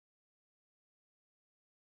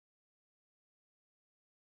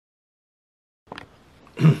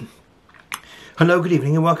Hello, good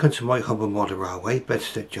evening and welcome to my humble model railway,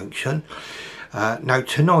 Bedstead Junction. Now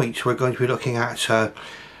tonight we're going to be looking at a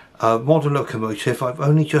model locomotive I've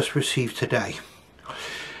only just received today.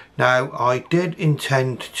 Now I did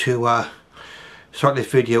intend to start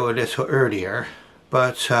this video a little earlier,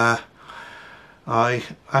 but I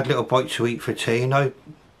had a little bite to eat for tea and I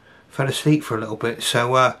fell asleep for a little bit,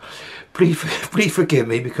 so please forgive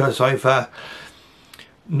me because I've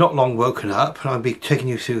not long woken up, and I'll be taking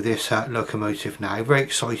you through this locomotive now. Very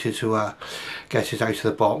excited to get it out of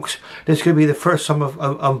the box. This is going to be the first time I've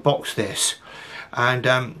unboxed this, and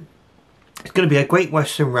it's going to be a Great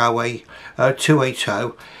Western Railway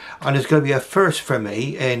 280, and it's going to be a first for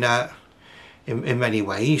me in many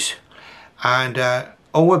ways, and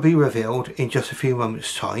all will be revealed in just a few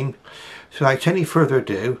moments time. So without any further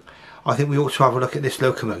ado, I think we ought to have a look at this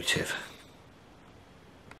locomotive.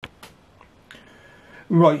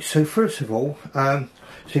 Right, so first of all,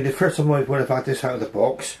 see, the first time I would have had this out of the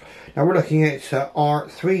box. Now we're looking at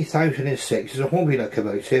R3006. It's a Hornby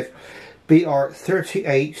locomotive,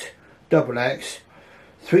 BR38XX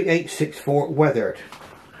 3864 weathered.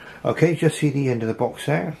 Okay, just see the end of the box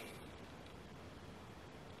there.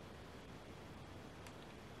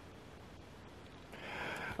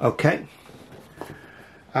 Okay,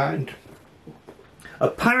 and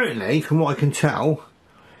apparently, from what I can tell,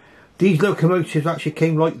 these locomotives actually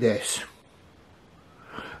came like this.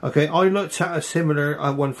 Okay, I looked at a similar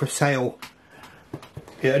one for sale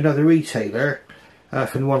at another retailer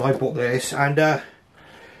from the one I bought this, and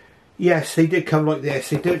yes, they did come like this.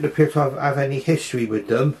 They don't appear to have any history with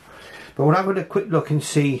them, but we'll have a quick look and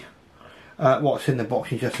see what's in the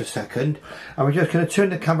box in just a second. And we're just going to turn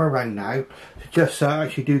the camera around now to just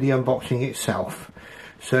actually do the unboxing itself.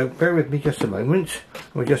 So bear with me just a moment.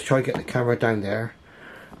 We'll just try to get the camera down there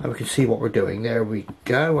and we can see what we're doing. There we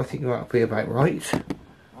go. I think that'll be about right.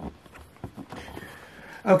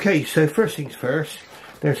 Okay, so first things first,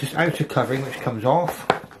 there's this outer covering which comes off.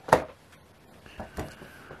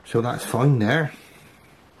 So that's fine there.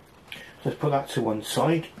 Let's put that to one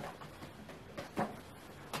side.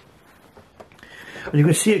 And you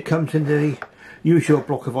can see it comes in the usual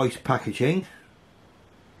block of ice packaging.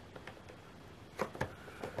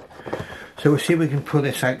 So we'll see if we can pull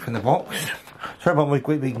this out from the box. Sorry about my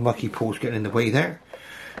great big mucky paws getting in the way there.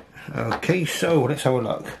 Okay, so let's have a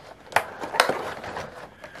look.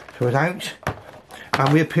 So it's out,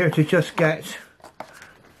 and we appear to just get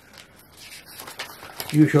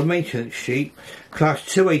usual maintenance sheet, class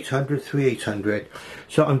 2800, 3800.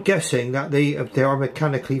 So I'm guessing that they are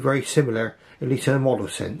mechanically very similar, at least in a model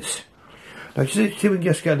sense. Now just see if we can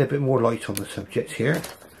just get a little bit more light on the subject here.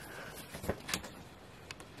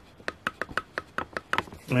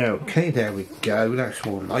 Okay, there we go, that's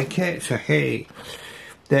more like it. So hey,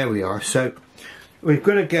 there we are. So we're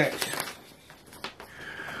going to get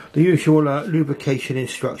the usual lubrication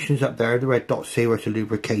instructions up there. The red dots say where to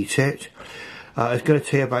lubricate it. It's going to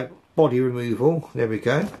tell you about body removal. There we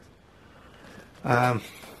go.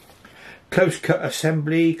 Close cut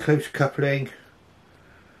assembly, close coupling,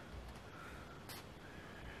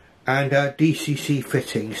 and DCC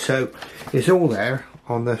fitting. So it's all there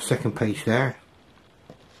on the second page there.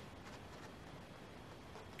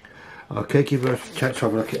 Okay, give us a chance to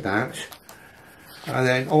have a look at that. And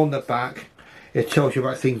then on the back, it tells you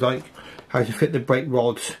about things like how to fit the brake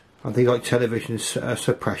rods and things like television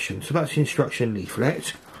suppression. So that's the instruction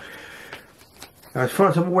leaflet. Now, as far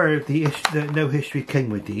as I'm aware, no history came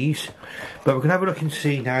with these, but we're going to have a look and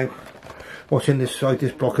see now what's inside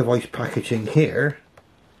this block of ice packaging here.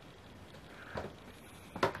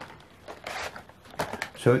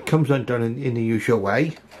 So it comes undone in the usual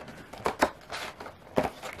way.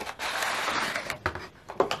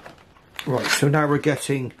 Right, so now we're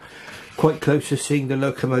getting quite close to seeing the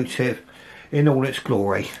locomotive in all its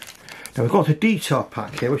glory. Now we've got a detail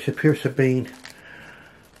pack here which appears to have been...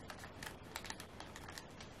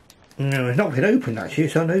 No, it's not been opened actually,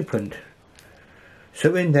 it's unopened.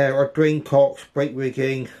 So in there are drain cocks, brake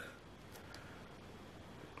rigging,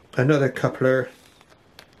 another coupler,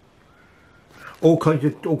 all kinds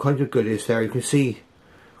of goodies there. You can see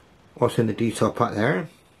what's in the detail pack there.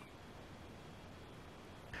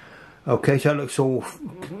 Okay, so that looks all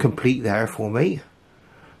complete there for me,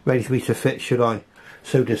 ready for me to fit should I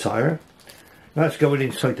so desire. That's going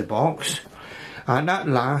inside the box, and at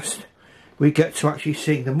last we get to actually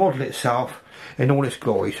seeing the model itself in all its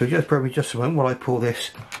glory. So just bear with me just a moment while I pull this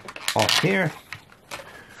off here.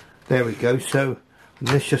 There we go. So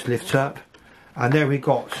this just lifts up, and there we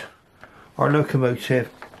got our locomotive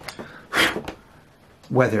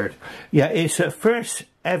weathered. Yeah, it's a first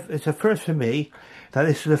for me that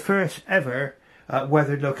this is the first ever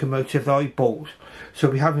weathered locomotive that I bought. So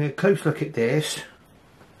we'll be having a close look at this.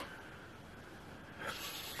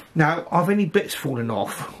 Now, have any bits fallen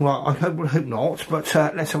off? Well, I hope not, but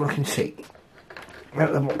let's have a look and see. Out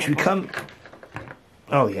of the box we come.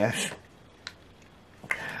 Oh yes.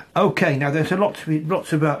 Okay, now there's lots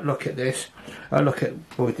of look at this. Look at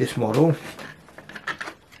with this model,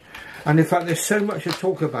 and in fact, there's so much to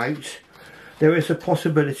talk about. There is a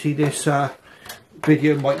possibility this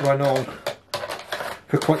video might run on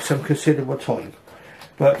for quite some considerable time.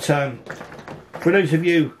 But for those of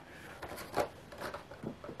you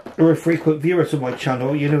who are frequent viewers of my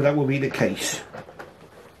channel, you know that will be the case.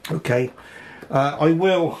 Okay, I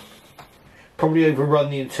will probably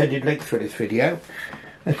overrun the intended length for this video.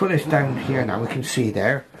 Let's put this down here now, we can see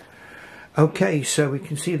there. Okay, so we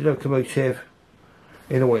can see the locomotive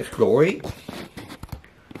in all its glory.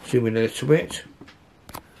 Zoom in a little bit.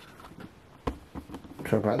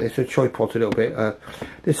 Sorry about this, the tripod's a little bit,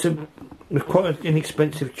 this is quite an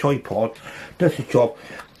inexpensive tripod, does the job.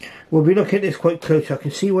 We'll be looking at this quite close. I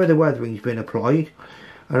can see where the weathering's been applied,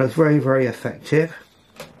 and it's very, very effective.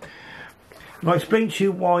 And I'll explain to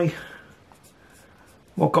you what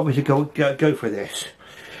got me to go for this.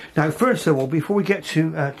 Now, first of all, before we get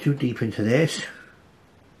too deep into this,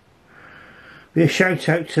 be a shout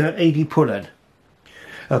out to A.D. Pullen,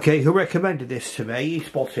 okay, who recommended this to me. He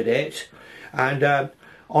spotted it, and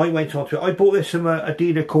I went on to it. I bought this from a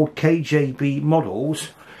dealer called KJB Models,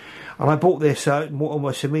 and I bought this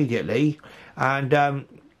almost immediately, and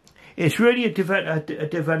it's really a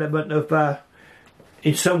development of,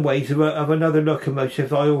 in some ways, of another locomotive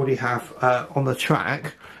that I already have on the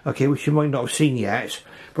track, okay, which you might not have seen yet,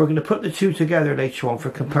 but we're going to put the two together later on for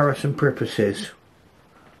comparison purposes.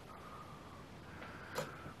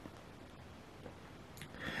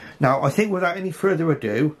 Now, I think without any further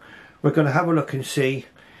ado, we're going to have a look and see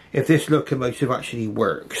if this locomotive actually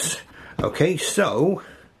works. Okay, so,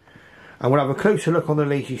 and we'll have a closer look on the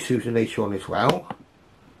Lazy Susan later on as well.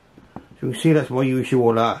 So you can see that's my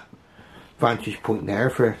usual vantage point there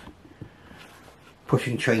for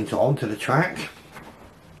pushing trains onto the track.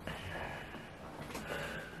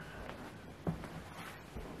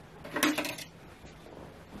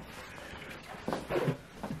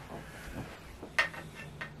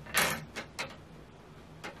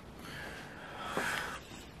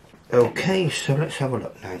 Okay, so let's have a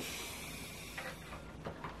look now.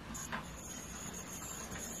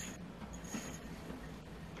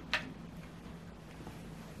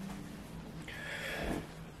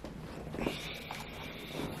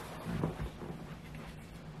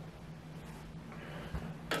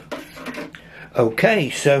 Okay,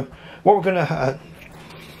 so what we're going to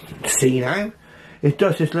see now is,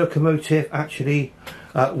 does this locomotive actually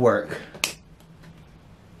work?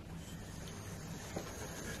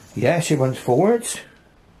 Yes, it runs forwards.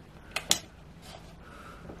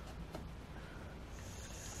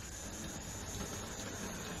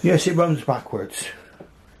 Yes, it runs backwards.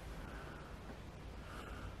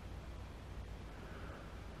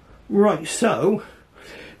 Right, so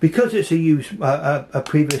because it's a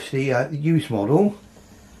previously used model,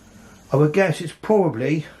 I would guess it's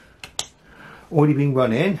probably already been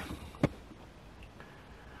running.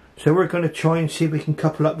 So we're going to try and see if we can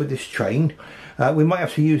couple up with this train. We might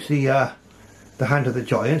have to use the hand of the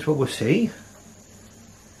giants, but we'll see.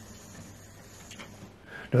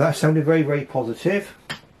 Now that sounded very, very positive.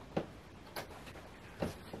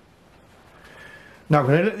 Now I'm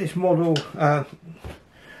going to let this model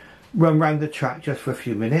run round the track just for a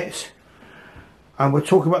few minutes, and we'll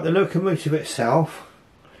talk about the locomotive itself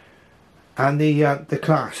and the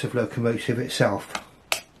class of locomotive itself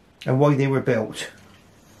and why they were built.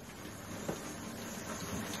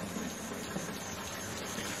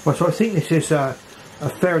 Well, so I think this is a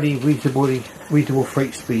fairly reasonable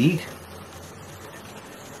freight speed.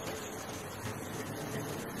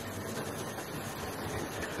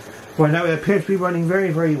 Well, now it appears to be running very,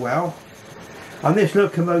 very well, and this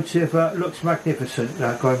locomotive looks magnificent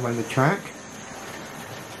going around the track.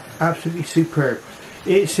 Absolutely superb.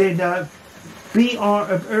 It's in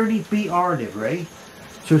early BR livery,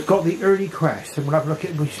 so it's got the early crest, and we'll have a look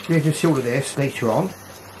at, we'll see all of this later on.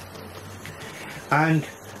 And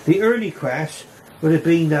the early crest would have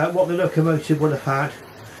been what the locomotive would have had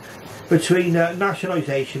between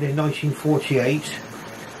nationalisation in 1948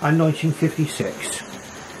 and 1956.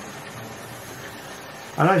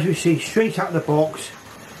 And as you see, straight out of the box,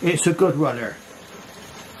 it's a good runner.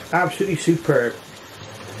 Absolutely superb.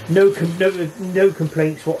 No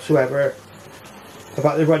complaints whatsoever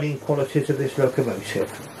about the running qualities of this locomotive.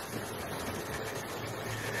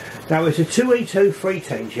 Now, it's a 280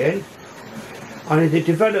 freight engine. and in the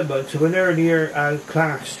development of an earlier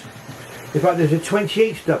class. In fact, there's a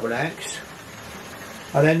 28XX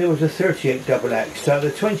and then there was a 38XX. So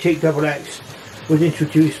the 28XX was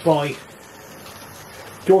introduced by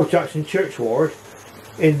George Jackson Churchward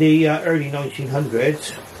in the early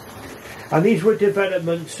 1900s, and these were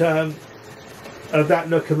developments of that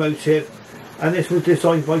locomotive, and this was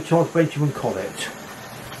designed by Charles Benjamin Collett.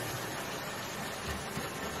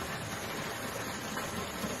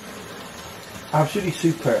 Absolutely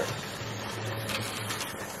superb.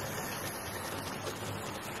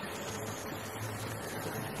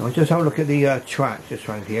 I'll just have a look at the track just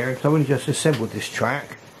around here. So I've only just assembled this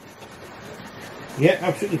track. Yeah,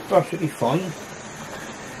 absolutely fine.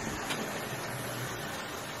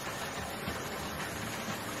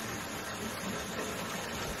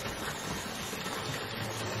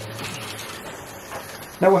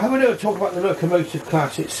 Now we'll have a little talk about the locomotive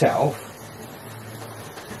class itself.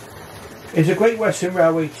 It's a Great Western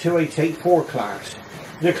Railway 2884 class.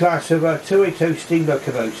 The class of 280 steam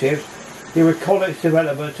locomotives. They were Collett's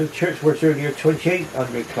development of Churchward's earlier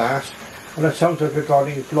 2800 class, and are sometimes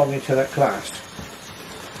regarded belonging to that class.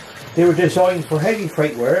 They were designed for heavy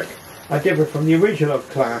freight work and differ from the original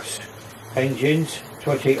class engines,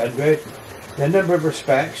 2800, in a number of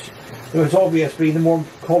respects. It was obviously the more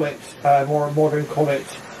modern Collett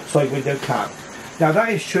side window cap. Now that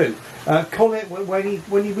is true. Collett, when he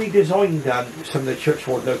redesigned some of the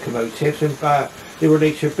Churchward locomotives, and they were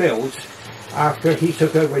later built after he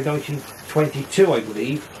took over in 1922, I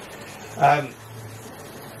believe,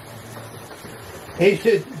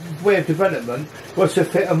 his way of development was to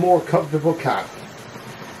fit a more comfortable cab.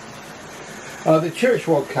 The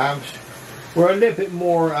Churchward cabs were a little bit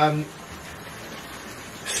more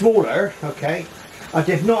smaller, okay, and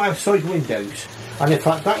did not have side windows. And in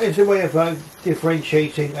fact, that is a way of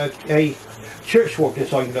differentiating a Churchward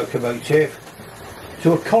design locomotive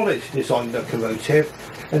to a Collett design locomotive,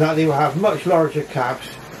 in that they will have much larger cabs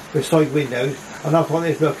with side windows, and that's what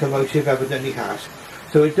this locomotive evidently has.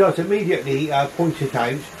 So it does immediately point it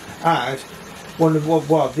out as one of what,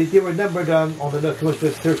 well, they were numbered on the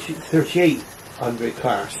locomotive 3800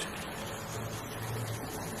 class.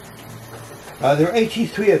 There are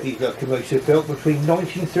 83 of these locomotives built between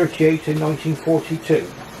 1938 and 1942.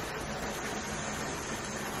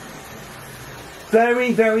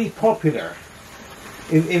 Very, very popular.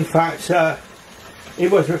 In fact,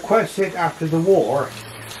 it was requested after the war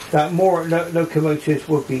that more locomotives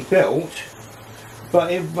would be built, but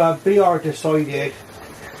BR decided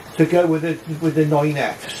to go with the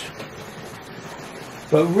 9Fs.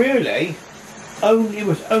 But really, it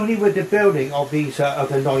was only with the building of these of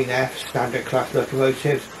the 9F standard class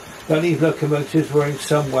locomotives that these locomotives were in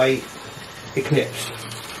some way eclipsed.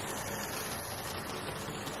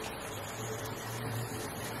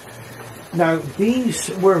 Now these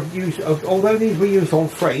were used, although these were used on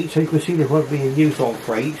freight, so you can see they were being used on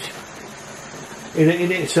freight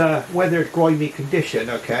in its weathered, grimy condition,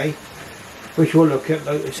 okay, which we'll look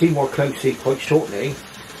at, see more closely quite shortly.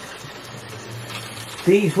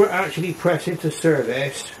 These were actually pressed into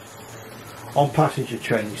service on passenger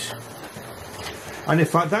trains, and in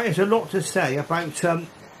fact that is a lot to say about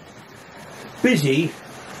busy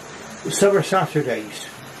summer Saturdays.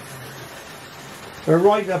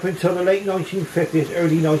 Right up until the late 1950s,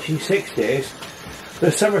 early 1960s,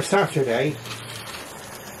 the summer Saturday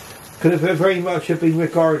could have very much been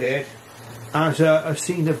regarded as a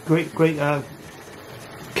scene of great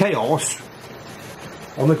chaos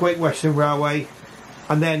on the Great Western Railway,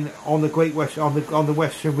 and then on the on the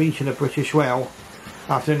western region of British Rail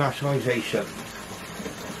after nationalisation.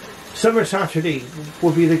 Summer Saturday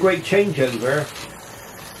will be the great changeover,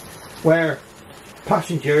 where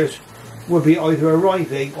passengers will be either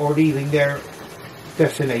arriving or leaving their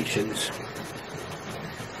destinations.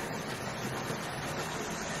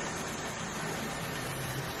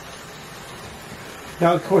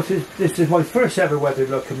 Now, of course, this is my first ever weathered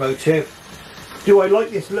locomotive. Do I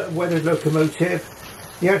like this weathered locomotive?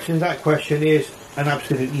 The answer to that question is an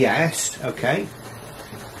absolute yes. Okay.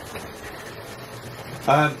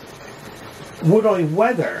 Would I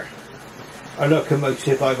weather a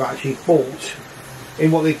locomotive I've actually bought in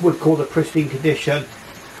what they would call the pristine condition?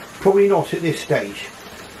 Probably not at this stage.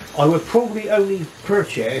 I would probably only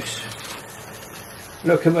purchase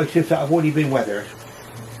locomotives that have already been weathered.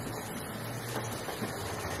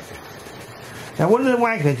 Now one of the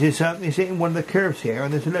wagons is hitting one of the curves here,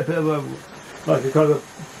 and there's a little bit of a, like a kind of,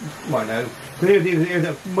 I don't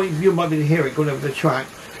know, you might be able to hear it going over the track.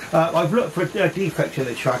 I've looked for defects in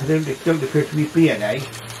the track, and they don't appear to be BNA.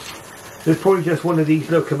 There's probably just one of these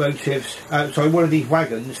locomotives, one of these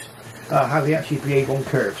wagons, how they actually behave on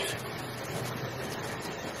curves.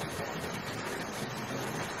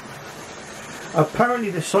 Apparently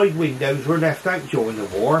the side windows were left out during the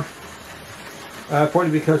war,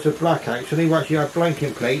 probably because of blackouts, so they were actually had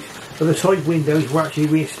blanking plates, but the side windows were actually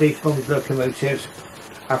reinstated on the locomotives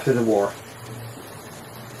after the war.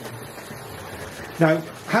 Now,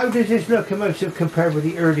 how does this locomotive compare with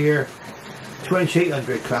the earlier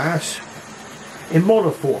 2800 class in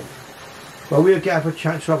model form? Well, we'll have a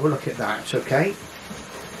chance to have a look at that, okay?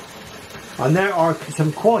 And there are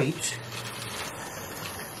some quite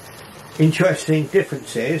interesting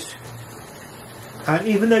differences, and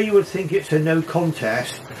even though you would think it's a no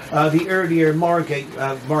contest, the earlier Margate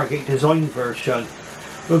design version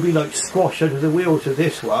would be like squashed under the wheels of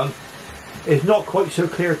this one. Is not quite so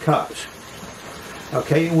clear cut.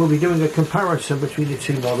 Okay, and we'll be doing a comparison between the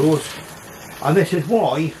two models, and this is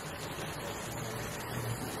why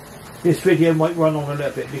this video might run on a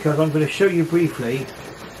little bit, because I'm going to show you briefly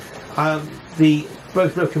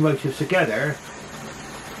both locomotives together,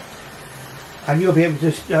 and you'll be able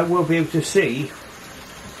to we'll be able to see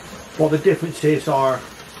what the differences are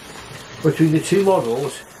between the two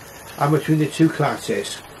models and between the two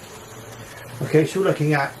classes. Okay, so we're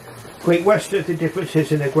looking at Great Western, the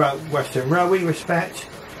differences in the Great Western Railway respect,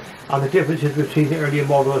 and the differences between the earlier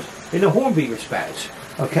models in the Hornby respect.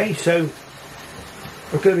 Okay, so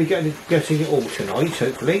we're going to be getting it all tonight,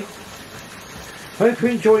 hopefully. I hope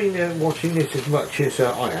you're enjoying watching this as much as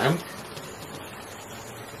I am.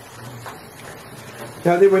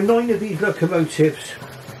 Now, there were 9 of these locomotives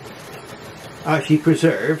actually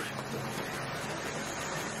preserved,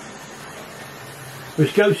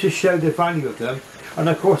 which goes to show the value of them. And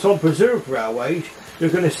of course, on preserved railways, you're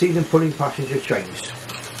going to see them pulling passenger trains.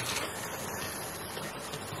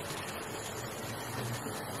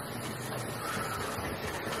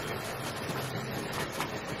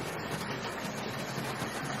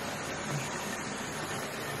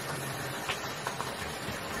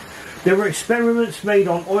 There were experiments made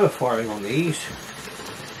on oil firing on these.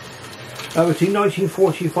 Between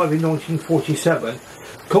 1945 and 1947,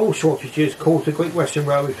 coal shortages caused the Great Western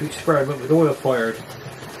Railway to experiment with oil-fired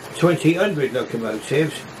 2800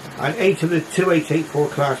 locomotives, and 8 of the 2884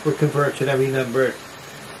 class were converted every number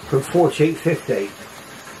from 4850.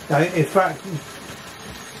 Now, in fact,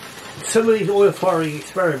 some of these oil-firing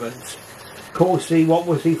experiments caused the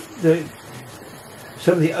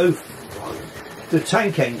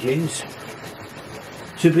tank engines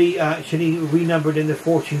to be actually renumbered in the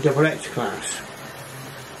 14XX class.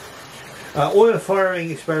 Oil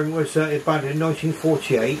firing experiment was abandoned in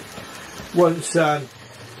 1948 once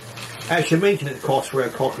extra maintenance costs were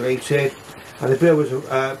calculated and the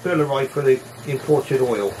bill arrived for the imported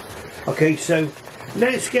oil. Okay, so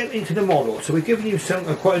let's get into the model. So we're giving you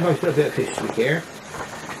quite a nice little bit of history here.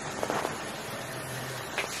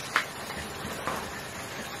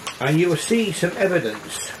 And you will see some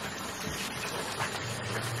evidence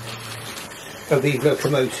of these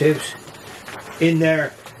locomotives in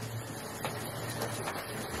their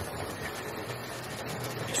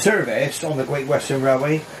service on the Great Western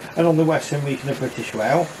Railway and on the Western region of British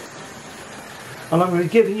Rail. And I'm going to be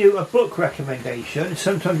giving you a book recommendation.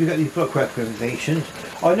 Sometimes you get these book recommendations.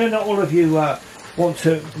 I know not all of you want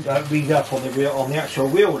to read up on the actual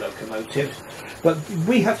real locomotives, but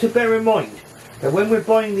we have to bear in mind that when we're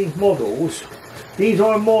buying these models, these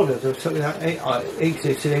are models of something that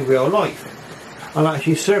existed in real life and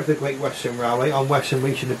actually served the Great Western Railway on Western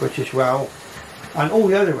region of British Rail and all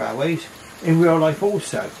the other railways in real life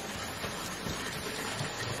also.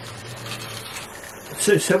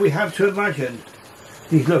 So we have to imagine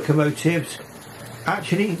these locomotives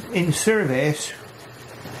actually in service,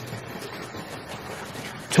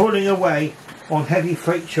 toiling away on heavy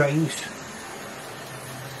freight trains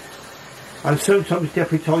and sometimes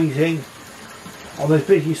deputising on those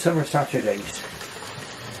busy summer Saturdays.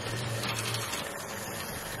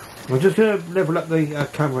 We're just going to level up the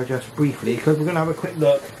camera just briefly because we're going to have a quick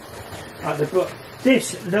look at the book.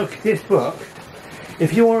 This book,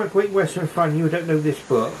 if you are a Great Western fan and you don't know this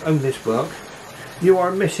book, own this book, you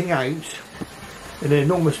are missing out in an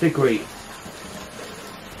enormous degree.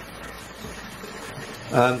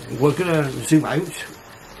 We're going to zoom out,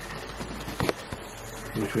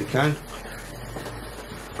 which we can.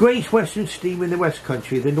 Great Western Steam in the West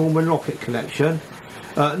Country, the Norman Lockett collection.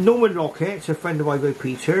 Norman Lockett's a friend of Ivo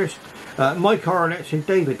Peters. Mike Arlett's and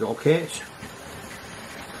David Lockett.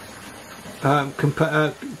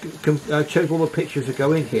 Chose all the pictures that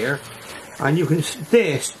go in here, and you can.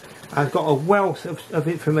 This has got a wealth of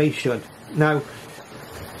information. Now,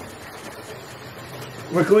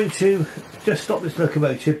 we're going to just stop this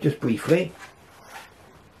locomotive just briefly.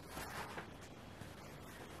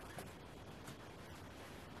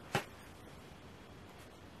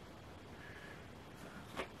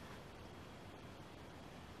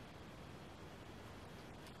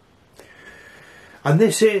 And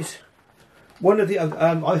this is one of the,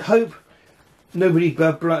 I hope nobody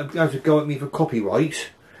has a go at me for copyright,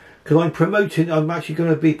 because I'm actually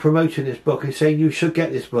going to be promoting this book and saying you should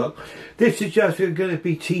get this book. This is just going to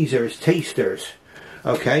be teasers, tasters,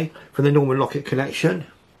 okay, for the Norman Lockett collection.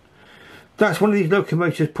 That's one of these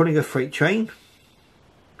locomotives pulling a freight train.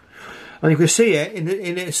 And you can see it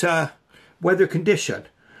in its weather condition,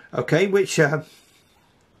 okay, which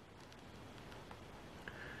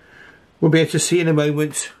we'll be able to see in a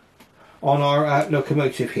moment on our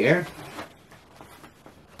locomotive here.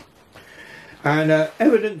 And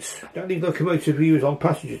evidence that these locomotives were used on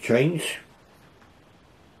passenger trains.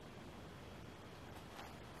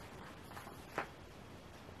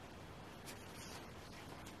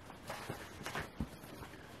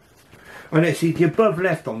 And let's see the above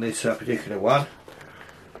left on this particular one.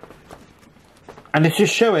 And it's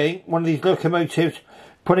just showing one of these locomotives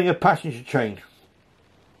pulling a passenger train.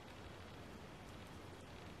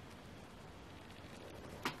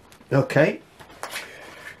 Okay.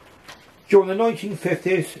 During the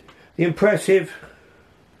 1950s, the impressive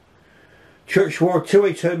Churchward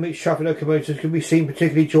 280 mixed traffic locomotives can be seen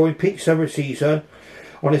particularly during peak summer season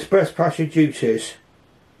on express passenger duties.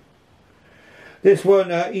 This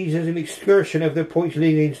one eases an excursion of the points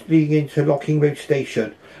leading into Locking Road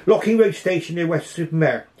Station. Locking Road Station near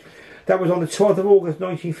West-Super-Mare. That was on the 12th of August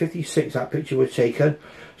 1956 that picture was taken.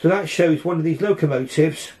 So that shows one of these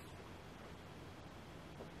locomotives,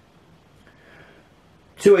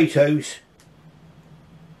 280s,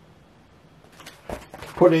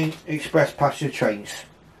 pulling express passenger trains.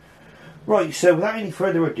 Right, so without any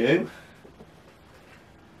further ado,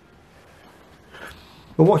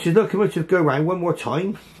 we'll watch the locomotive go round one more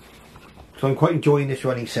time. So I'm quite enjoying this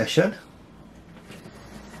running session.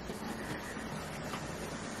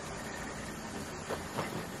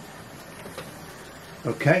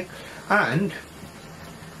 Okay, and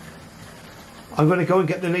I'm going to go and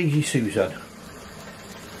get the Lazy Susan.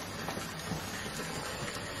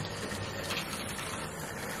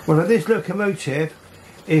 Well, now this locomotive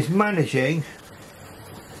is managing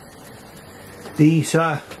these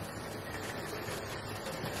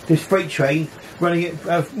this freight train, running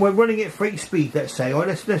at freight speed, let's say. Or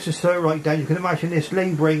let's just slow it right down. You can imagine this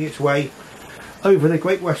labouring its way over the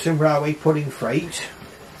Great Western Railway, pulling freight.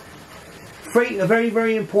 Freight, a very,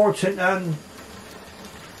 very important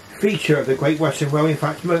feature of the Great Western Railway, in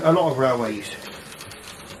fact a lot of railways.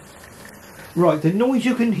 Right, the noise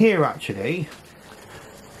you can hear actually,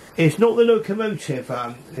 it's not the locomotive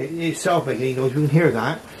itself making any noise. We can hear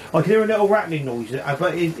that. I can hear a little rattling noise, but I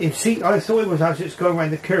thought it was as it's going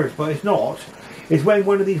around the curves, but it's not. It's when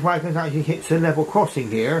one of these wagons actually hits a level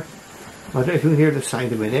crossing here. I don't know if you can hear the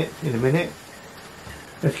sound in a minute.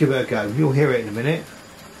 Let's give it a go. You'll hear it in a minute.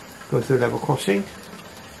 Go through a level crossing.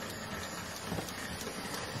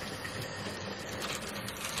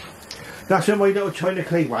 That's when my little China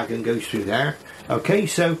clay wagon goes through there. Okay,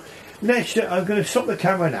 so next I'm going to stop the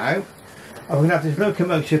camera now. I'm going to have this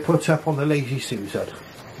locomotive put up on the Lazy Susan.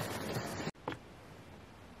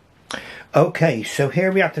 Okay, so here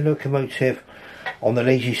we have the locomotive on the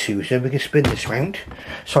Lazy Susan. We can spin this round.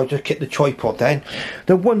 So I'll just get the tripod then.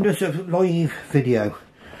 The wonders of live video.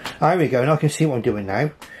 There we go, and I can see what I'm doing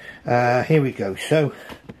now. Here we go. So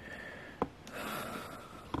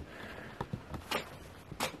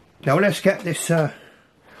now let's get this a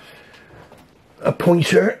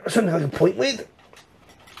pointer, something I can point with.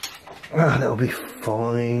 That'll be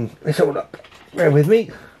fine. Let's hold up. Bear with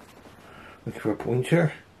me. Looking for a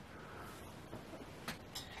pointer.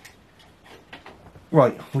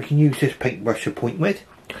 Right, we can use this paintbrush to point with.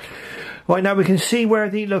 Right, now we can see where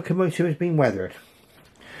the locomotive has been weathered.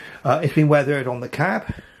 It's been weathered on the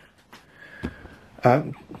cab.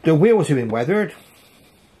 The wheels have been weathered.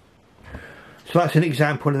 So that's an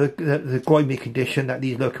example of the grimy condition that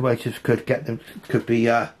these locomotives could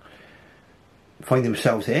find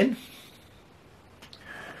themselves in.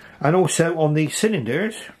 And also on the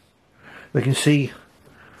cylinders, we can see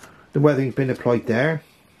the weathering's been applied there.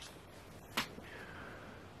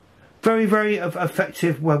 Very, very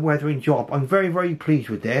effective weathering job. I'm very, very pleased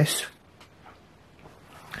with this.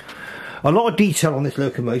 A lot of detail on this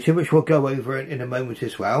locomotive, which we'll go over in a moment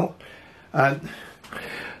as well.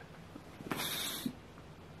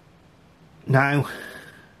 Now,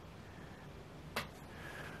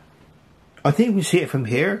 I think you can see it from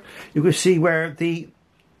here. You can see where the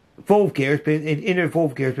valve gear has been, inner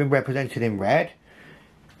valve gear has been represented in red,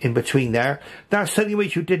 in between there. That's something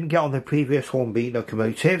which you didn't get on the previous Hornby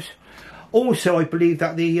locomotives. Also, I believe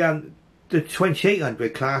that the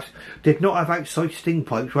 2800 class did not have outside steam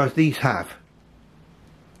pipes, whereas these have.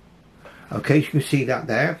 Okay, so you can see that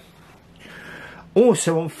there.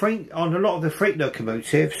 Also on a lot of the freight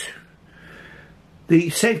locomotives, the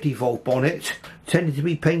safety valve bonnet tended to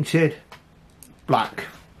be painted black.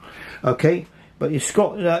 Okay, but it's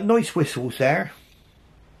got nice whistles there,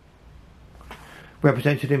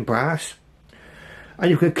 represented in brass,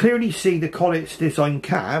 and you can clearly see the Collett's design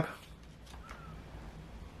cab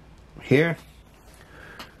here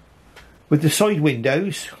with the side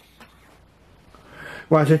windows,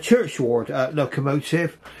 whereas a Churchward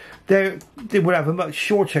locomotive, they would have a much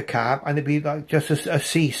shorter cab, and there'd be like just a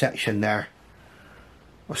C section there,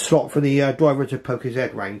 a slot for the driver to poke his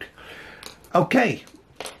head round. Okay,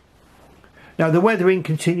 now the weathering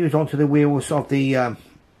continues onto the wheels of the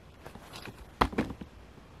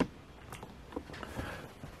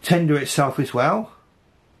tender itself as well,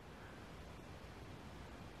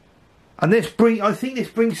 and I think this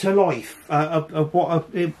brings to life of what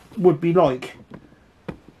it would be like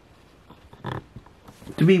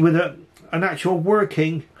to be with an actual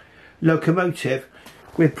working locomotive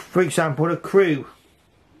with, for example, a crew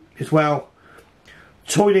as well,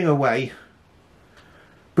 toiling away,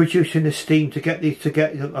 producing the steam to get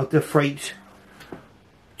the freight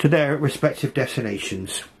to their respective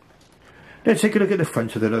destinations. Let's take a look at the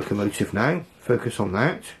front of the locomotive now. Focus on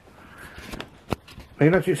that.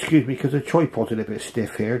 You'll have to excuse me because the tripod's a little bit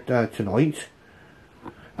stiff here tonight.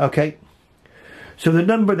 Okay, so the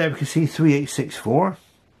number there we can see 3864.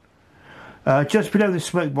 Just below the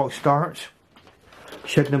smoke box start,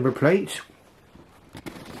 shed number plate.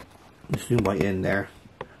 Let's zoom right in there,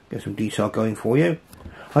 get some detail going for you.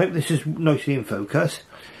 I hope this is nicely in focus.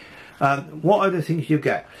 What other things do you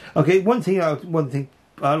get? Okay, one thing a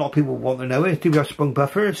lot of people want to know is, do we have sprung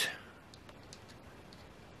buffers?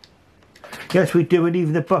 Yes, we do, and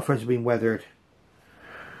even the buffers have been weathered.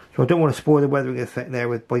 So I don't want to spoil the weathering effect there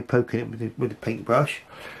by poking it with the paintbrush.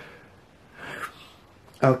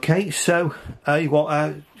 Okay, so you've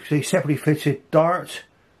got a separately fitted dart,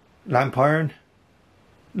 lamp iron,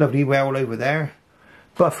 lovely rail over there,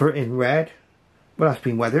 buffer in red, well that's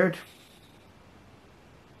been weathered.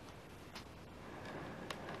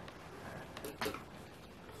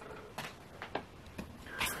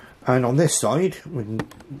 And on this side, we can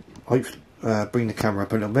bring the camera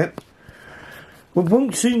up a little bit. We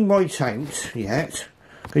won't zoom right out yet,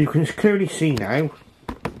 but you can clearly see now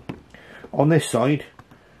on this side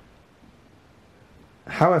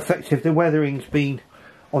how effective the weathering's been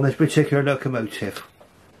on this particular locomotive.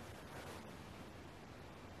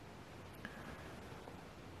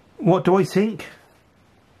 What do I think?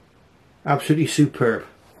 Absolutely superb.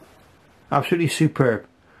 Absolutely superb.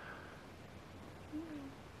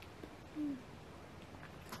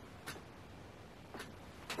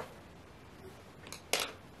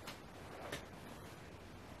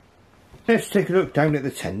 Let's take a look down at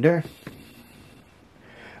the tender,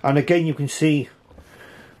 and again you can see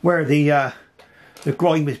where the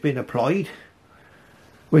grime has been applied,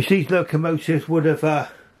 which these locomotives would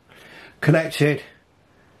have collected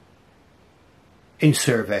in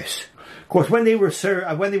service. Of course, when they were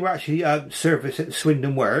actually serviced at the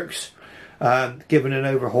Swindon Works, given an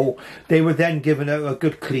overhaul, they were then given a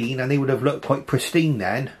good clean, and they would have looked quite pristine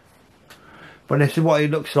then. But this is what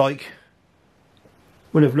it looks like.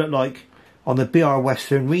 Would have looked like on the BR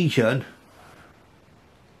Western region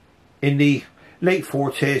in the late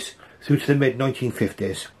 40s through to the mid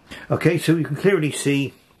 1950s. Okay, so you can clearly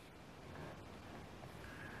see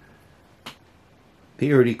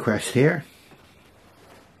the early crest here.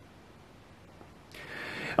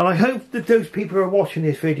 And I hope that those people who are watching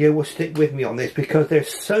this video will stick with me on this, because there's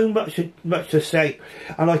so much to say,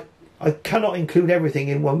 and I cannot include everything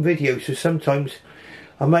in one video, so sometimes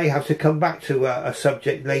I may have to come back to a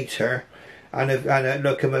subject later and a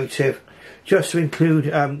locomotive just to include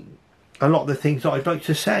a lot of the things that I'd like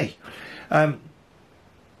to say.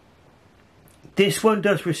 This one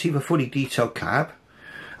does receive a fully detailed cab,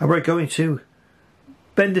 and we're going to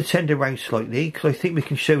bend the tender round slightly because I think we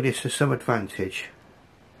can show this to some advantage.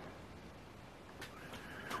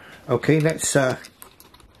 Okay, let's have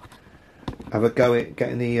a go at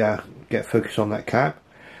getting the get focus on that cab.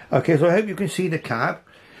 Okay, so I hope you can see the cab,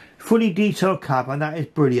 fully detailed cab, and that is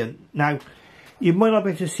brilliant. Now, you might not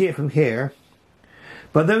be able to see it from here,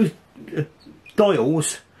 but those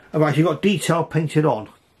dials have actually got detail painted on.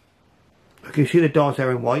 Okay, you see the dials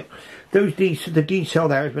there in white. The detail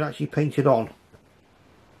there has been actually painted on.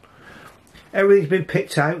 Everything's been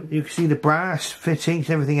picked out. You can see the brass fittings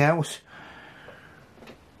and everything else.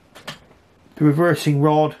 The reversing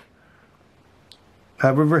rod,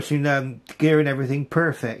 reversing gear and everything,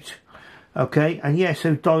 perfect. Okay, and yes,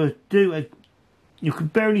 those dials do, you can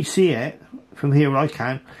barely see it from here, I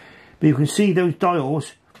can, but you can see those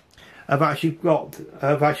dials have actually got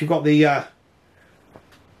the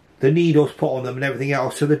needles put on them and everything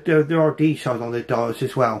else, so that there are details on the dials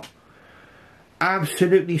as well.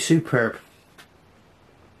 Absolutely superb.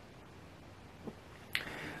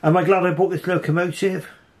 Am I glad I bought this locomotive?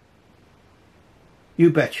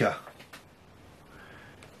 You betcha.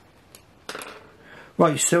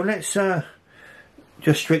 Right, so let's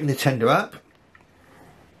just straighten the tender up,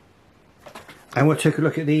 and we'll take a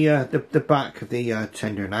look at the back of the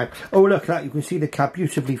tender now. Oh, look at that! You can see the cab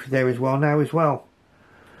beautifully there as well now as well.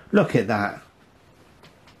 Look at that.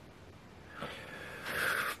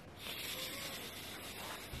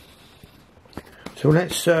 So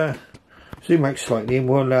let's zoom out slightly, and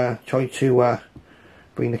we'll try to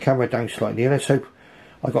bring the camera down slightly. Let's hope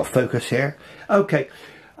I got focus here. Okay.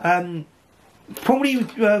 Probably you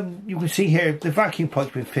can see here the vacuum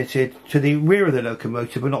pipe's been fitted to the rear of the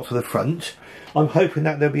locomotive, but not to the front. I'm hoping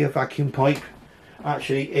that there'll be a vacuum pipe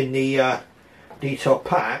actually in the detail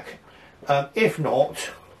pack. If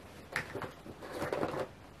not,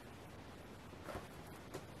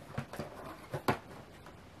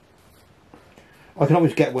 I can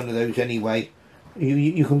always get one of those anyway.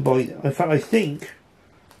 You can buy. In fact, I think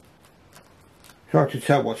it's hard to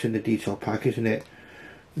tell what's in the detail pack, isn't it?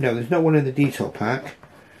 No, there's no one in the detail pack.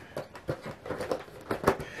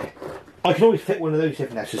 I can always fit one of those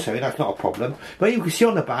if necessary, that's not a problem. But you can see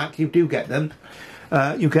on the back, you do get them.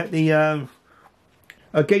 You get the,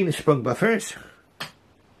 again, the sprung buffers.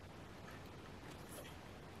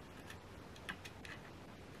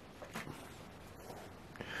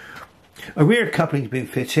 A rear coupling's been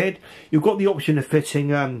fitted. You've got the option of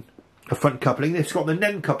fitting a front coupling. It's got the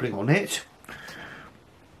NEM coupling on it.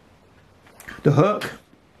 The hook.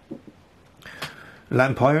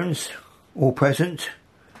 Lamp irons, all present.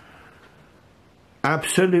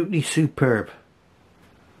 Absolutely superb.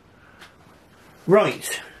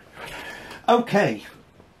 Right. Okay.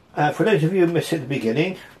 For those of you who missed it at the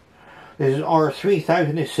beginning, this is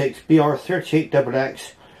R3006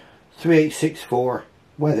 BR38XX 3864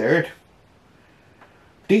 weathered.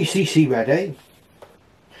 DCC ready.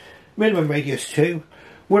 Minimum radius 2.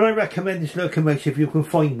 Would I recommend this locomotive if you can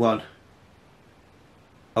find one?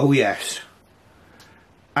 Oh yes.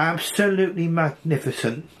 Absolutely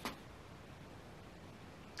magnificent.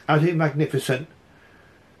 Absolutely magnificent.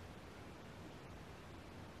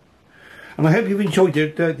 And I hope you've enjoyed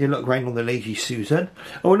the look around on the Lazy Susan.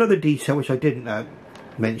 Oh, another detail which I didn't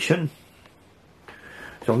mention.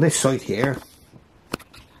 So on this side here,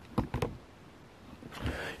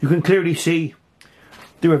 you can clearly see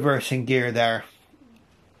the reversing gear there.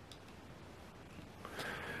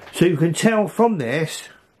 So you can tell from this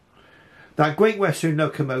that Great Western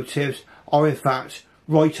locomotives are in fact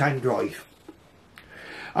right-hand drive.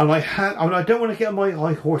 And I don't want to get on my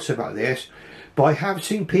high horse about this, but I have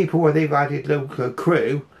seen people where they've added loco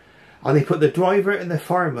crew and they put the driver and the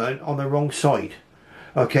fireman on the wrong side.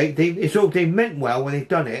 Okay, they meant well when they've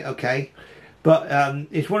done it, okay, but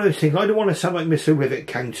it's one of those things. I don't want to sound like Mr. Rivet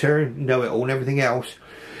Counter, know it all and everything else,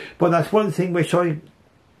 but that's one thing which I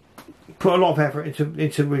put a lot of effort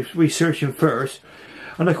into researching first.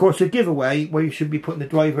 And of course, a giveaway where you should be putting the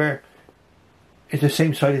driver is the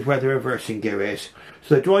same side as where the reversing gear is.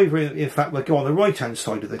 So the driver, in fact, will go on the right-hand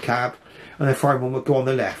side of the cab, and the fireman will go on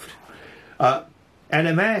the left.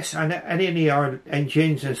 NMS and NER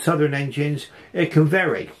engines and Southern engines, it can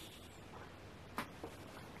vary.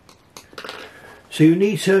 So you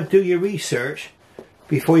need to do your research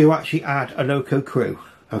before you actually add a loco crew,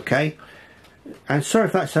 okay? And sorry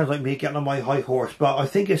if that sounds like me getting on my high horse, but I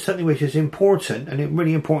think it's something which is important, and it's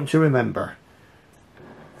really important to remember.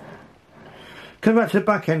 Coming back to the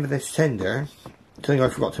back end of this tender, something I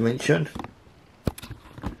forgot to mention.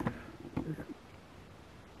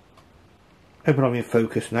 Open I'm in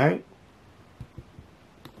focus now.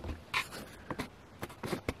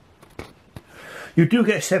 You do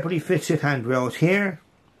get separately fitted handrails here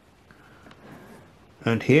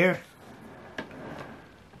and here.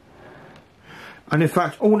 And in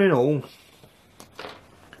fact, all in all,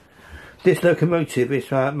 this locomotive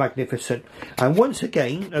is magnificent. And once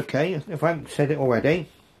again, okay, if I haven't said it already,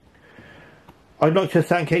 I'd like to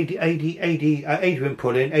thank Adrian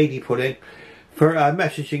Pudding for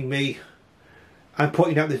messaging me and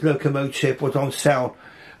pointing out this locomotive was on sale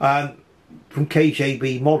from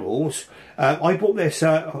KJB Models. I bought this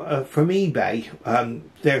from eBay,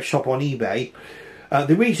 their shop on eBay.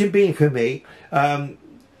 The reason being for me,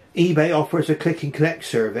 eBay offers a click and collect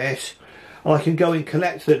service. I can go and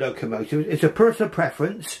collect the locomotive. It's a personal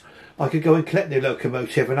preference. I could go and collect the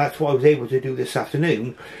locomotive, and that's what I was able to do this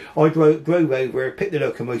afternoon. I drove over, picked the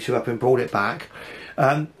locomotive up and brought it back.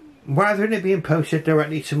 rather than it being posted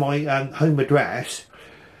directly to my home address,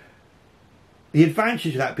 the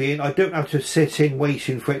advantage of that being I don't have to sit in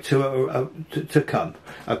waiting for it to come.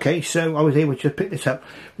 Okay, so I was able to pick this up.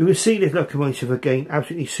 You can see this locomotive again,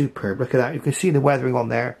 absolutely superb. Look at that. You can see the weathering on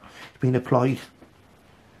there. It's been applied.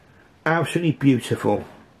 Absolutely beautiful.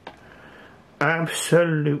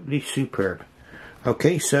 Absolutely superb.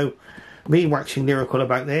 Okay, so me waxing lyrical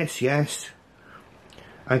about this, yes,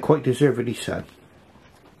 and quite deservedly so.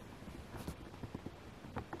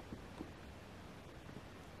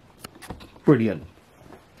 Brilliant.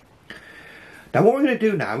 Now what we're going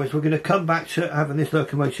to do now is we're going to come back to having this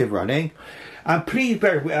locomotive running, and please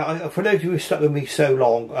bear with, for those of you who stuck with me so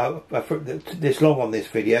long, this long on this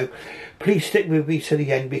video, please stick with me to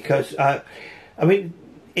the end, because I mean,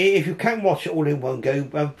 if you can't watch it all in one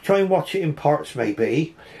go, try and watch it in parts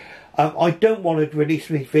maybe. I don't want to release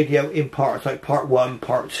this video in parts, like part 1,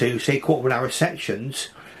 part 2, say quarter-of-an-hour sections.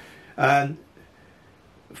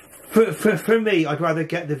 For me, I'd rather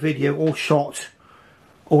get the video all shot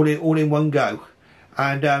all in one go,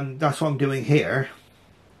 and that's what I'm doing here.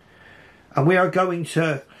 And we are going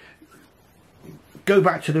to go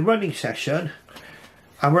back to the running session,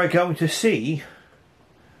 and we're going to see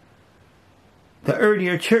the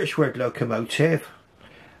earlier Churchward locomotive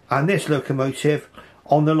and this locomotive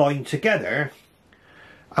on the line together,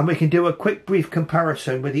 and we can do a quick brief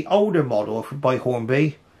comparison with the older model by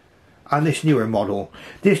Hornby and this newer model.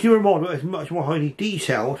 This newer model is much more highly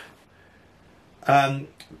detailed,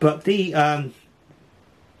 but the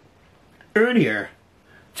earlier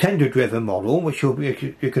tender driven model, which you're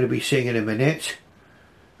going to be seeing in a minute,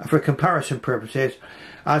 for comparison purposes,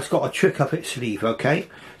 has got a trick up its sleeve. Okay,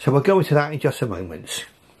 so we'll go into that in just a moment.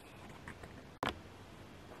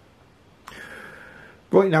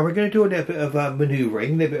 Right, now we're going to do a little bit of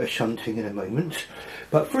manoeuvring, a little bit of shunting in a moment,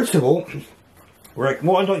 but first of all, what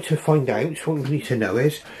I'd like to find out, what we need to know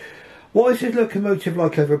is, what is this locomotive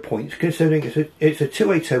like over points, considering it's a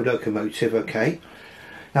 280 locomotive. Okay,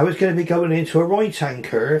 now it's going to be going into a right hand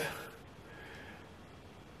curve,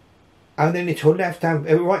 and then into a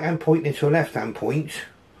right hand point into a left hand point,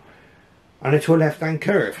 and into a left hand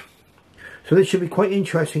curve. So this should be quite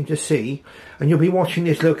interesting to see, and you'll be watching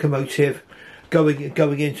this locomotive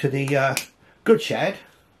going into the goods shed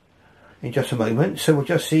in just a moment. So we'll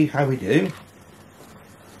just see how we do.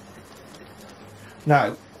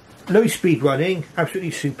 Now, low speed running,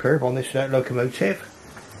 absolutely superb on this locomotive.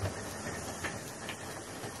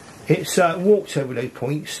 It's walked over those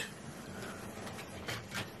points.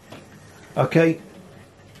 Okay.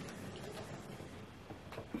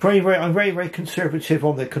 I'm very conservative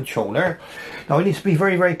on the controller. Now I need to be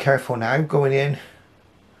very careful now going in.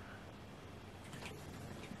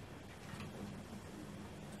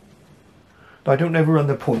 I don't overrun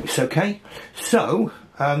the points, okay? So,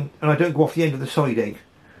 and I don't go off the end of the siding.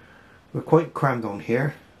 We're quite crammed on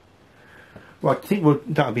here. Right, I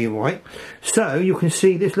think that'll be alright. So, you can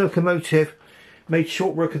see this locomotive made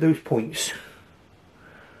short work of those points.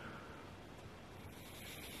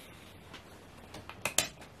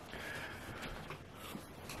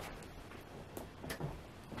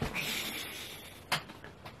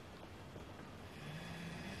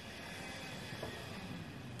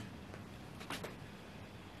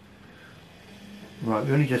 Right,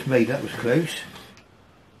 we only just made that, was close.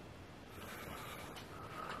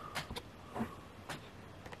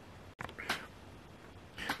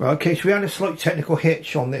 Right, okay, so we had a slight technical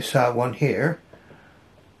hitch on this one here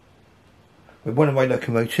with one of my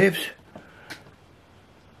locomotives.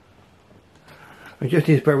 And just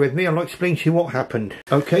need to bear with me, I'll explain to you what happened.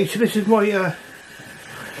 Okay, so this is my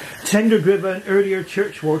tender driven earlier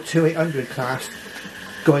Churchward 2800 class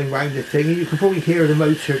going round the thing, and you can probably hear the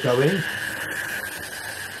motor going.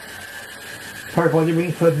 Powered by the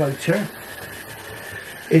Ringford motor.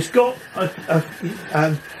 It's got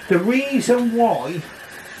the reason why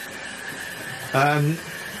I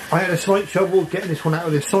had a slight trouble getting this one out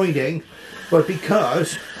of the siding was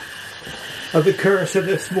because of the curse of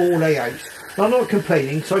the small layouts. Now, I'm not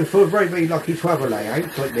complaining, so I feel very lucky to have a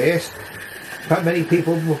layout like this. But many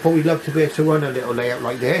people would probably love to be able to run a little layout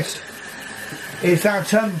like this. Is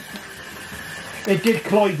that it did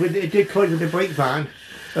collide with the brake van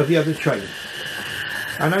of the other train.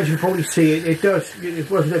 And as you probably see, it was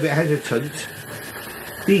a little bit hesitant.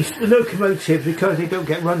 These locomotives, because they don't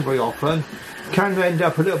get run very often, can end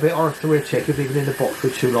up a little bit arthritic if they've been in the box for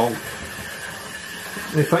too long.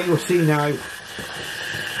 And in fact, you'll see now,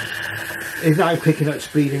 it's now picking up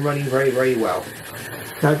speed and running very well.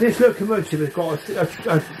 Now this locomotive has got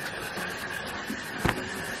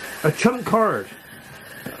a trump card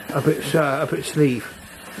up its sleeve.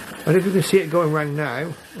 I don't know if you can see it going around now. I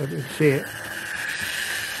don't know if you can see it.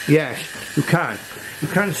 Yes, you can. You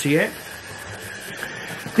can see it.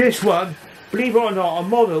 This one, believe it or not, a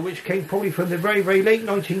model which came probably from the very, very late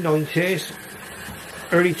 1990s,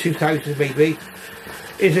 early 2000s maybe,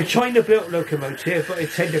 is a China-built locomotive, but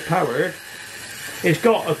it's tender powered. It's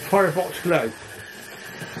got a firebox glow.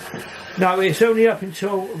 Now, it's only up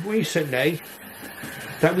until recently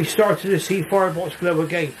that we started to see firebox glow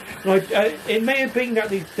again. Now, it may have been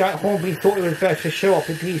that Hornby thought it was best to show off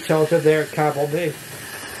the details of their cab on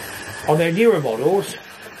their newer models,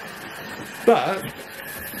 but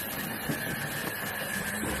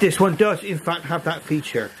this one does in fact have that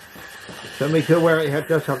feature. So make you aware it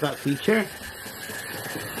does have that feature.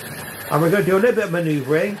 And we're going to do a little bit of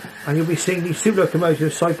manoeuvring, and you'll be seeing these two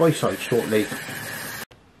locomotives side by side shortly.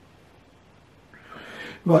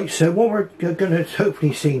 Right, so what we're going to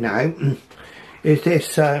hopefully see now is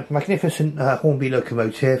this magnificent Hornby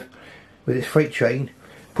locomotive with its freight train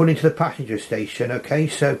put into the passenger station. Okay,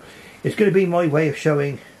 so it's going to be my way of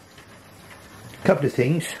showing a couple of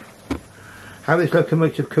things. How this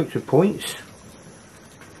locomotive coped with points,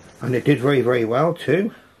 and it did very, very well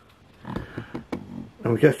too.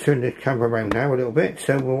 And we'll just turn the camera around now a little bit,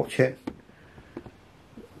 so we'll watch it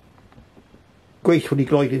gracefully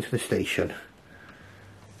glide into the station.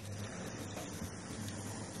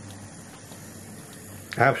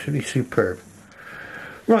 Absolutely superb.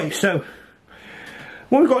 Right, so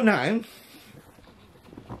what we've got now is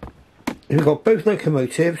we've got both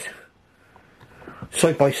locomotives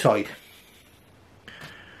side by side.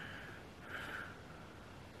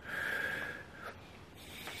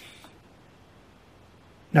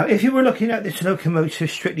 Now, if you were looking at this locomotive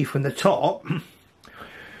strictly from the top,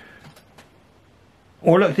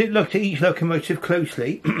 or looked at each locomotive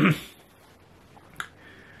closely,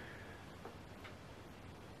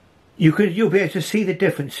 you'll be able to see the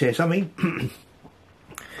differences. I mean,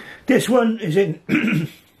 this one is in.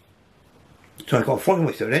 So I've got a flying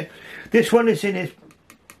with it. This one is in its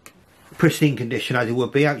pristine condition, as it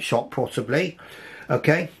would be, outshot possibly.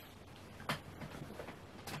 Okay.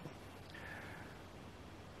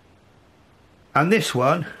 And this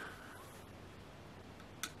one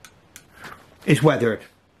is weathered.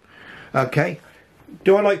 Okay.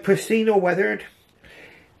 Do I like pristine or weathered?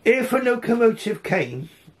 If a locomotive came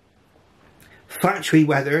factory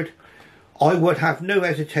weathered, I would have no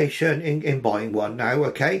hesitation in buying one now.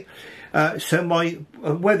 Okay. So my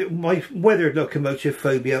weathered locomotive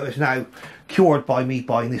phobia is now cured by me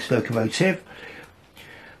buying this locomotive.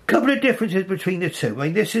 Couple of differences between the two. I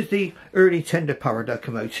mean, this is the early tender powered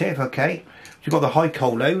locomotive. Okay. You've got the high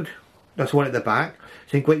coal load, that's one at the back.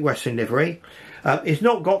 It's in Great Western livery. It's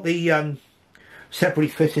not got the separately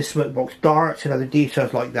fitted smoke box darts and other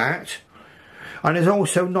details like that. And it's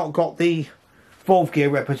also not got the valve gear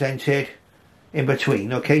represented in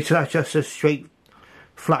between. Okay, so that's just a straight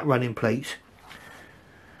flat running plate.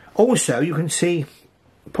 Also, you can see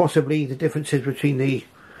possibly the differences between the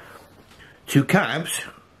two cabs.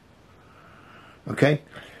 Okay.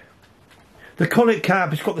 The Collett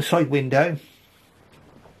cab has got the side window,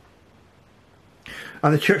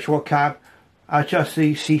 and the Churchward cab are just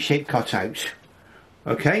the C-shaped cutouts.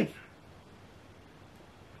 Okay.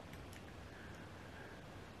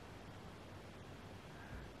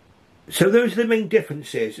 So those are the main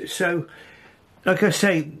differences. So, like I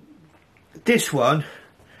say, this one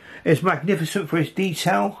is magnificent for its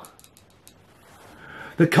detail.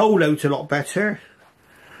 The coal load's a lot better.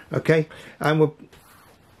 Okay, and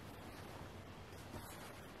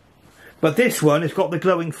but this one has got the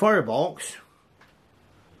glowing firebox.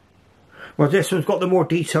 Well, this one's got the more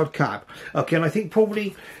detailed cab. Okay, and I think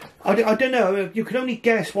probably, I don't know, you can only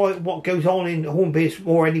guess what goes on in Hornby's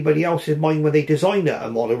or anybody else's mind when they design a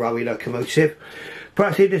model railway locomotive.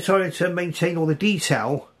 Perhaps they decided to maintain all the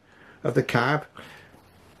detail of the cab.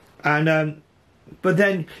 And but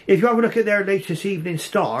then, if you have a look at their latest Evening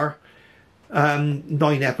Star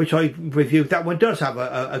 9F, which I reviewed, that one does have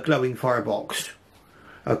a glowing firebox.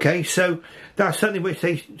 Okay, so that's something which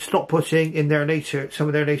they stopped putting in some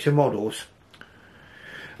of their later models.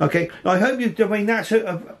 Okay, I hope I mean, that's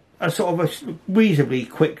a sort of a reasonably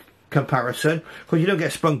quick comparison, because you don't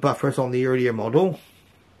get sprung buffers on the earlier model.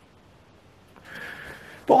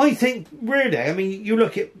 But I think, really, I mean, you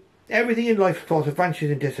look at everything in life has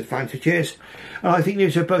advantages and disadvantages, and I think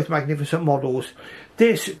these are both magnificent models.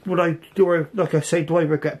 This, like I say, do I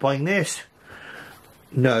regret buying this?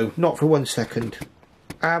 No, not for 1 second.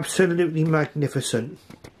 Absolutely magnificent.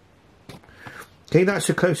 Okay, that's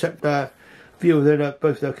a close-up view of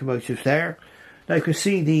both locomotives there. Now you can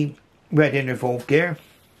see the red inner valve gear.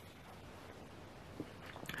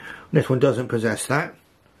 This one doesn't possess that.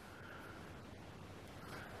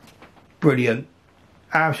 brilliant,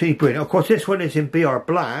 absolutely brilliant. Of course this one is in BR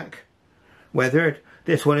black weathered,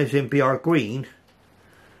 this one is in BR green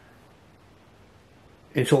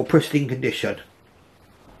in sort of pristine condition.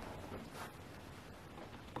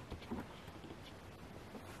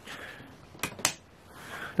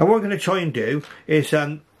 Now what we're going to try and do is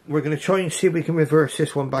we're going to try and see if we can reverse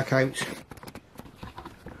this one back out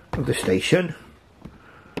of the station.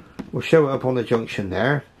 We'll show it up on the junction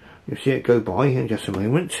there. You'll see it go by in just a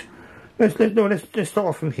moment. Let's start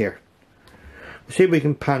off from here. We'll see if we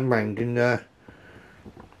can pan round, and the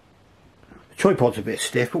tripod's a bit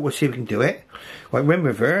stiff, but we'll see if we can do it. Right, we're in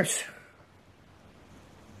reverse.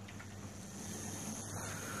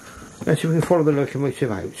 Let's see if we can follow the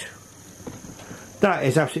locomotive out. That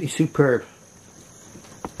is absolutely superb.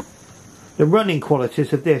 The running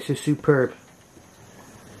qualities of this is superb.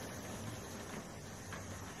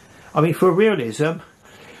 I mean, for realism,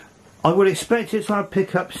 I would expect it to have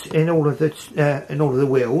pickups in all of the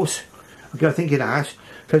wheels. Okay, I think it has,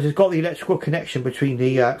 because it's got the electrical connection between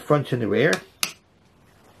the front and the rear.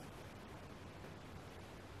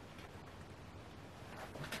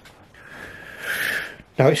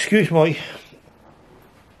 Now, excuse my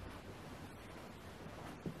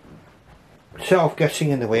self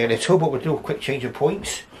getting in the way a little, but we'll do a quick change of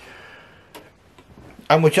points,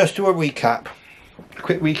 and we'll just do a recap.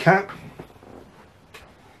 Quick recap.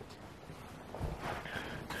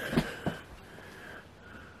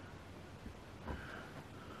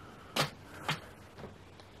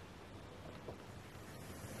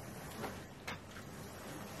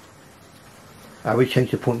 We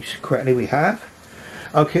changed the points correctly, we have.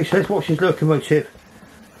 Okay, so let's watch this locomotive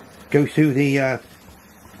go through the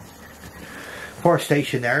power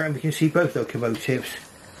station there, and we can see both locomotives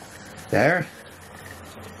there.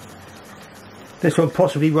 This one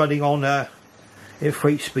possibly running on in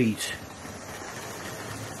freight speeds.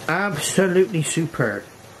 Absolutely superb.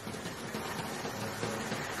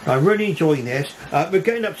 I'm really enjoying this. We're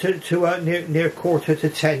getting up to near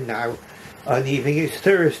 9:45 now in the evening. It's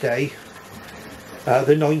Thursday,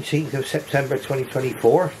 the 19th of September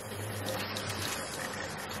 2024.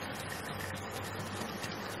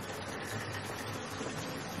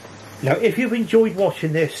 Now, if you've enjoyed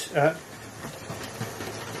watching this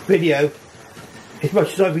video as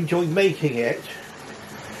much as I've enjoyed making it,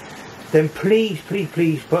 then please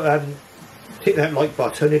hit that like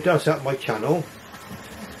button. It does help my channel.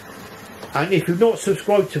 And if you've not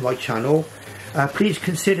subscribed to my channel, please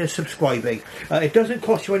consider subscribing. It doesn't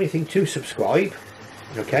cost you anything to subscribe,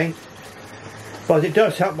 okay, but it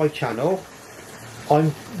does help my channel.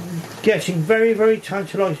 I'm getting very, very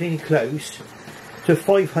tantalisingly close to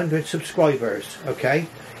 500 subscribers, okay,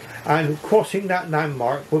 and crossing that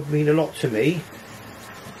landmark would mean a lot to me.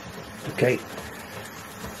 Okay,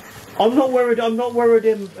 I'm not worried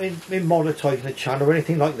in monetizing the channel or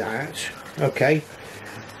anything like that. Okay,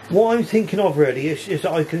 what I'm thinking of really is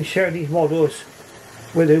that I can share these models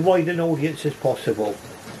with as wide an audience as possible.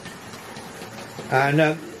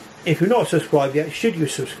 And if you're not subscribed yet, should you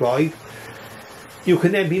subscribe, you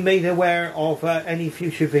can then be made aware of any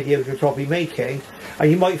future videos which I'll be making,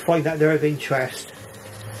 and you might find that they're of interest.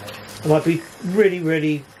 And I'd be really,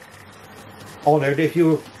 really honoured if you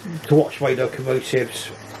were to watch my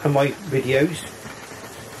locomotives and my videos.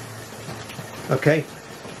 Okay,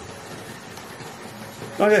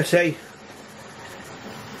 like I say,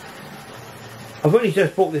 I've only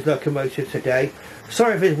just bought this locomotive today.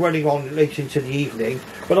 Sorry if it's running on late into the evening,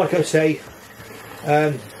 but like I say,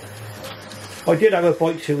 I did have a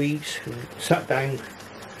bite to eat, sat down,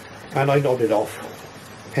 and I nodded off.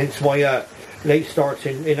 Hence my late start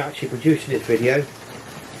in actually producing this video.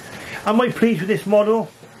 Am I pleased with this model?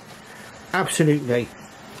 Absolutely.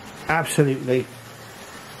 Absolutely.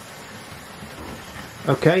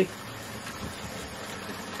 Okay.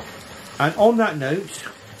 And on that note,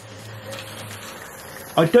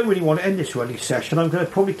 I don't really want to end this running session. I'm going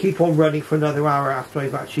to probably keep on running for another hour after I'm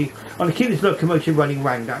going to keep this locomotive running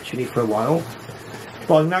round actually for a while.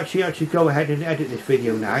 But I'm actually go ahead and edit this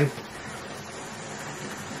video now.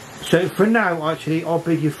 So for now, actually, I'll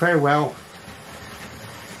bid you farewell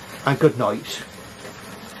and good night.